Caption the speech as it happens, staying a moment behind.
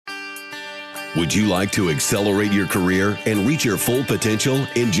Would you like to accelerate your career and reach your full potential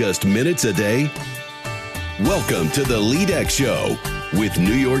in just minutes a day? Welcome to the LEADx Show with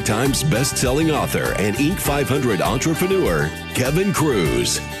New York Times best-selling author and Inc. 500 entrepreneur, Kevin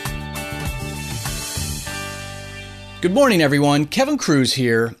Kruse. Good morning, everyone. Kevin Kruse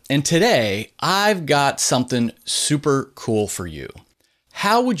here, and today I've got something super cool for you.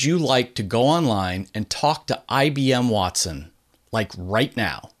 How would you like to go online and talk to IBM Watson, like right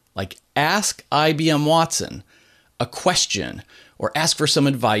now? Like ask IBM Watson a question or ask for some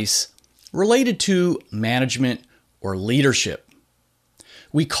advice related to management or leadership.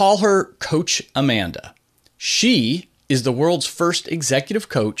 We call her Coach Amanda. She is the world's first executive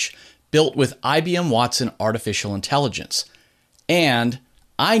coach built with IBM Watson artificial intelligence. And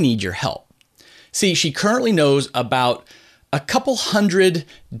I need your help. See, she currently knows about a couple hundred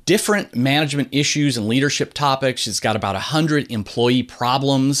different management issues and leadership topics. She's got about 100 employee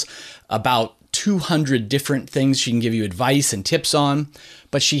problems, about 200 different things she can give you advice and tips on,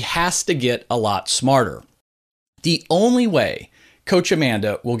 but she has to get a lot smarter. The only way Coach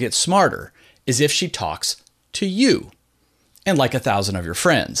Amanda will get smarter is if she talks to you and like 1,000 of your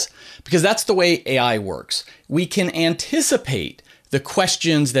friends, because that's the way AI works. We can anticipate the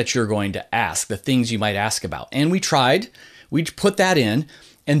questions that you're going to ask, the things you might ask about. And we put that in,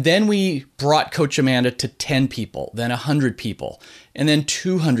 and then we brought Coach Amanda to 10 people, then 100 people, and then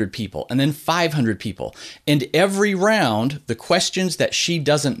 200 people, and then 500 people. And every round, the questions that she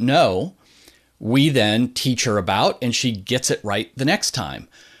doesn't know, we then teach her about, and she gets it right the next time.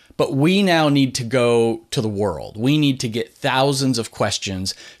 But we now need to go to the world. We need to get thousands of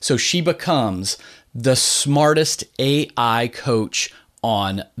questions so she becomes the smartest AI coach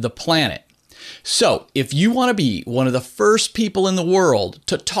on the planet. So if you want to be one of the first people in the world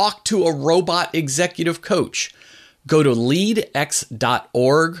to talk to a robot executive coach, go to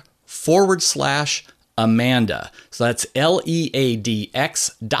leadx.org/Amanda. So that's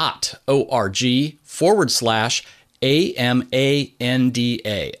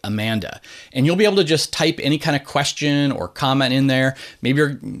leadx.org/AMANDA, Amanda. And you'll be able to just type any kind of question or comment in there. Maybe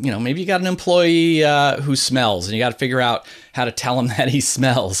you got an employee who smells and you got to figure out how to tell him that he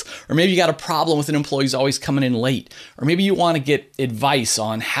smells. Or maybe you got a problem with an employee who's always coming in late. Or maybe you want to get advice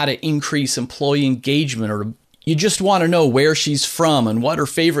on how to increase employee engagement, or you just want to know where she's from and what her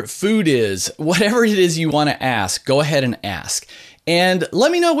favorite food is. Whatever it is you want to ask, go ahead and ask. And let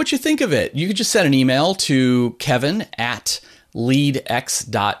me know what you think of it. You could just send an email to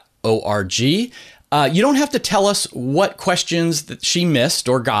kevin@leadx.org. You don't have to tell us what questions that she missed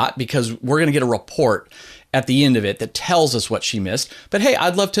or got, because we're going to get a report at the end of it that tells us what she missed. But hey,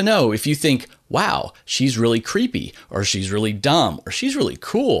 I'd love to know if you think, wow, she's really creepy, or she's really dumb, or she's really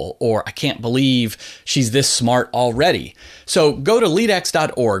cool, or I can't believe she's this smart already. So go to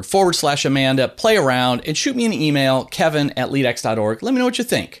leadx.org/Amanda, play around, and shoot me an email, kevin@leadx.org. Let me know what you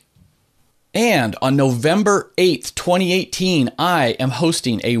think. And on November 8th, 2018, I am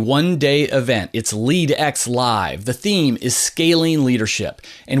hosting a one-day event. It's LEADx Live. The theme is scaling leadership,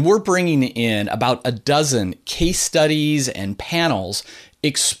 and we're bringing in about a dozen case studies and panels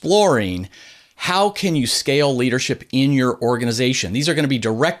exploring how can you scale leadership in your organization. These are going to be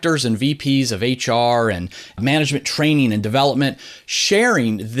directors and VPs of HR and management training and development,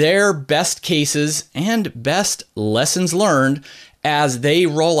 sharing their best cases and best lessons learned as they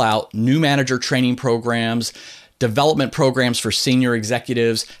roll out new manager training programs, development programs for senior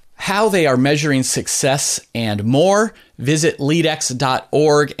executives, how they are measuring success, and more. Visit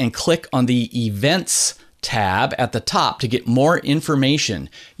leadx.org and click on the events tab at the top to get more information.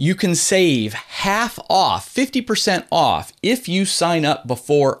 You can save half off, 50% off, if you sign up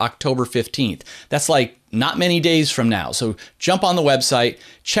before October 15th. That's like not many days from now. So jump on the website,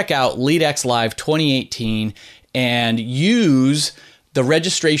 check out LEADx Live 2018, and use the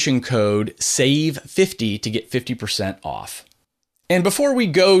registration code SAVE50 to get 50% off. And before we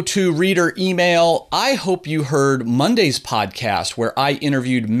go to reader email, I hope you heard Monday's podcast where I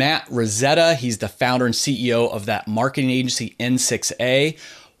interviewed Matt Rosetta. He's the founder and CEO of that marketing agency N6A.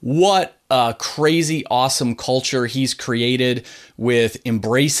 What a crazy, awesome culture he's created with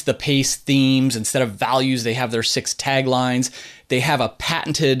embrace the pace themes. Instead of values, they have their 6 taglines. They have a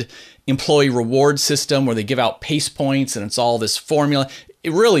patented employee reward system where they give out pace points, and it's all this formula. A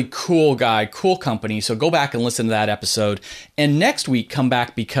really cool guy, cool company. So go back and listen to that episode. And next week, come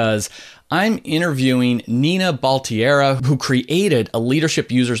back, because I'm interviewing Nina Baltiera, who created a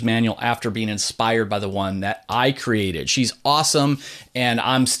leadership user's manual after being inspired by the one that I created. She's awesome, and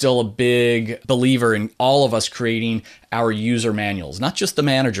I'm still a big believer in all of us creating our user manuals, not just the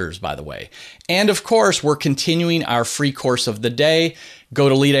managers, by the way. And of course, we're continuing our free course of the day. Go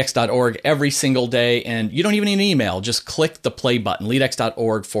to leadx.org every single day, and you don't even need an email. Just click the play button,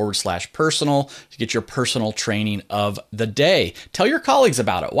 leadx.org/personal, to get your personal training of the day. Tell your colleagues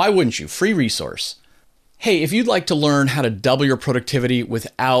about it. Why wouldn't you? Free resource. Hey, if you'd like to learn how to double your productivity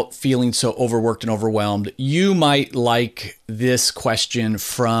without feeling so overworked and overwhelmed, you might like this question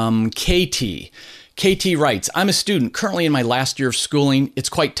from KT. KT writes, I'm a student currently in my last year of schooling. It's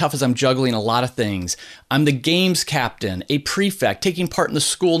quite tough as I'm juggling a lot of things. I'm the games captain, a prefect, taking part in the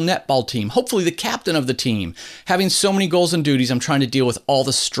school netball team, hopefully the captain of the team. Having so many goals and duties, I'm trying to deal with all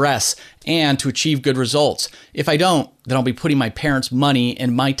the stress and to achieve good results. If I don't, then I'll be putting my parents' money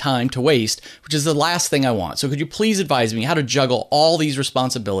and my time to waste, which is the last thing I want. So could you please advise me how to juggle all these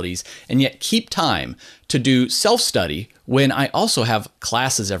responsibilities and yet keep time to do self-study when I also have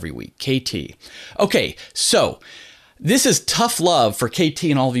classes every week? KT. Okay, so this is tough love for KT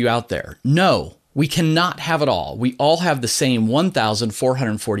and all of you out there. No, we cannot have it all. We all have the same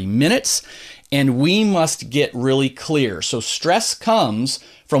 1,440 minutes, and we must get really clear. So stress comes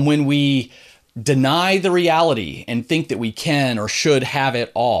from when we deny the reality and think that we can or should have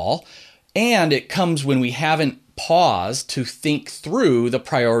it all. And it comes when we haven't paused to think through the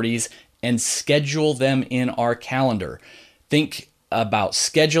priorities and schedule them in our calendar. Think about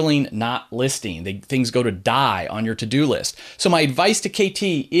scheduling, not listing. Things go to die on your to-do list. So my advice to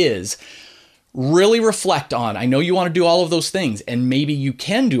KT is really reflect on, I know you want to do all of those things, and maybe you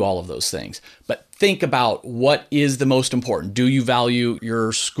can do all of those things, but think about what is the most important. Do you value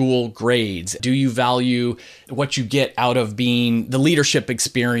your school grades? Do you value what you get out of being the leadership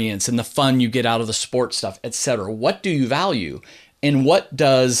experience and the fun you get out of the sports stuff, etc.? What do you value? And what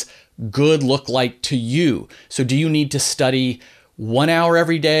does good look like to you? So do you need to study 1 hour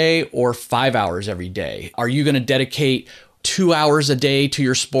every day or 5 hours every day? Are you going to dedicate 2 hours a day to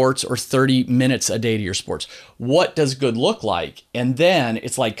your sports or 30 minutes a day to your sports? What does good look like? And then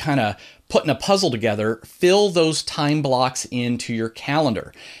it's like kind of putting a puzzle together. Fill those time blocks into your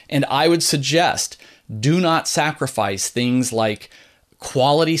calendar. And I would suggest do not sacrifice things like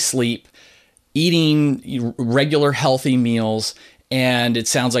quality sleep, eating regular healthy meals, and it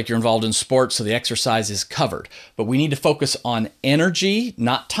sounds like you're involved in sports, so the exercise is covered. But we need to focus on energy,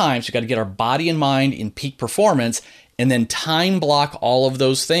 not time. So we've got to get our body and mind in peak performance, and then time block all of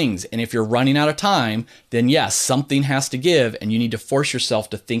those things. And if you're running out of time, then yes, something has to give, and you need to force yourself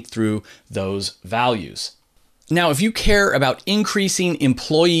to think through those values. Now, if you care about increasing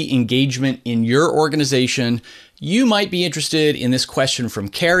employee engagement in your organization, you might be interested in this question from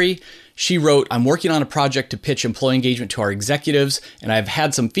Carrie. She wrote, I'm working on a project to pitch employee engagement to our executives, and I've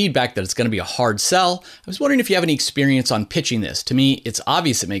had some feedback that it's going to be a hard sell. I was wondering if you have any experience on pitching this. To me, it's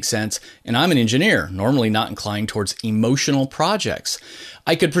obvious it makes sense, and I'm an engineer, normally not inclined towards emotional projects.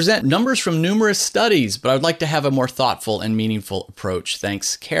 I could present numbers from numerous studies, but I would like to have a more thoughtful and meaningful approach.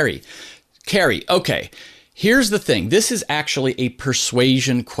 Thanks, Carrie. Carrie, okay. Here's the thing. This is actually a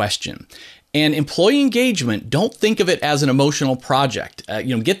persuasion question. And employee engagement, don't think of it as an emotional project.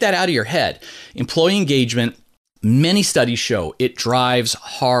 Get that out of your head. Employee engagement, many studies show it drives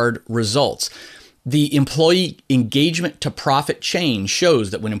hard results. The employee engagement to profit chain shows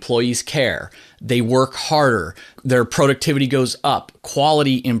that when employees care, they work harder, their productivity goes up,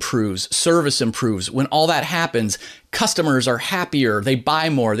 quality improves, service improves. When all that happens, customers are happier, they buy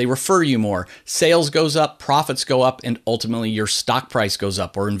more, they refer you more, sales goes up, profits go up, and ultimately your stock price goes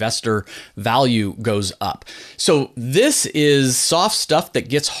up or investor value goes up. So this is soft stuff that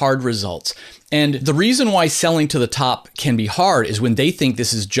gets hard results. And the reason why selling to the top can be hard is when they think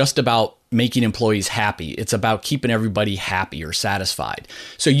this is just about making employees happy. It's about keeping everybody happy or satisfied.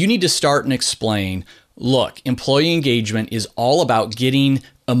 So you need to start and explain, look, employee engagement is all about getting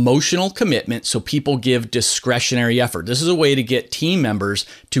emotional commitment so people give discretionary effort. This is a way to get team members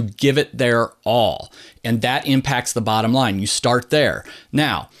to give it their all, and that impacts the bottom line. You start there.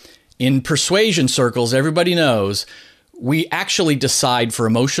 Now, in persuasion circles, everybody knows we actually decide for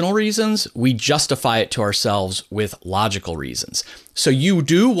emotional reasons. We justify it to ourselves with logical reasons. So you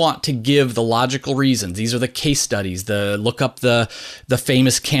do want to give the logical reasons. These are the case studies. Look up the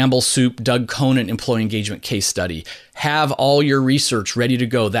famous Campbell Soup, Doug Conant employee engagement case study. Have all your research ready to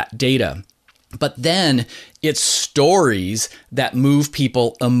go, that data. But then it's stories that move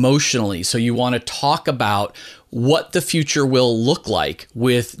people emotionally. So you want to talk about what the future will look like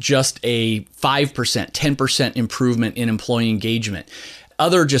with just a 5%, 10% improvement in employee engagement.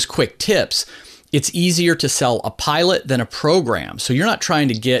 Other just quick tips. It's easier to sell a pilot than a program. So you're not trying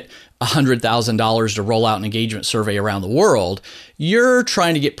to get $100,000 to roll out an engagement survey around the world. You're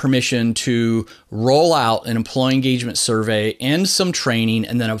trying to get permission to roll out an employee engagement survey and some training,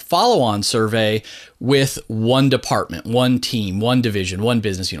 and then a follow-on survey with one department, one team, one division, one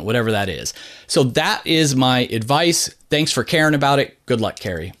business unit, whatever that is. So that is my advice. Thanks for caring about it. Good luck,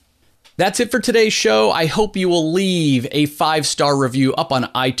 Carrie. That's it for today's show. I hope you will leave a 5-star review up on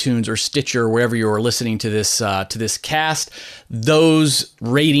iTunes or Stitcher, wherever you are listening to this cast. Those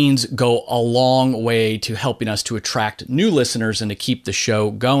ratings go a long way to helping us to attract new listeners and to keep the show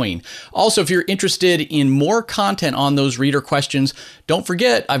going. Also, if you're interested in more content on those reader questions, don't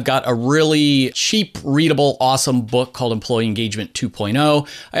forget, I've got a really cheap, readable, awesome book called Employee Engagement 2.0.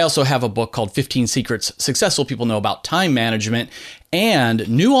 I also have a book called 15 Secrets Successful People Know About Time Management. And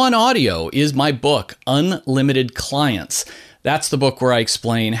new on audio is my book, Unlimited Clients. That's the book where I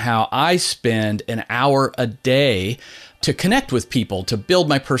explain how I spend an hour a day to connect with people, to build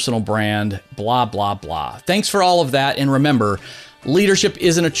my personal brand, blah, blah, blah. Thanks for all of that. And remember, leadership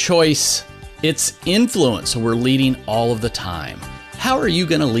isn't a choice, it's influence. So we're leading all of the time. How are you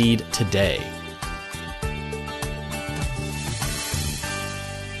going to lead today?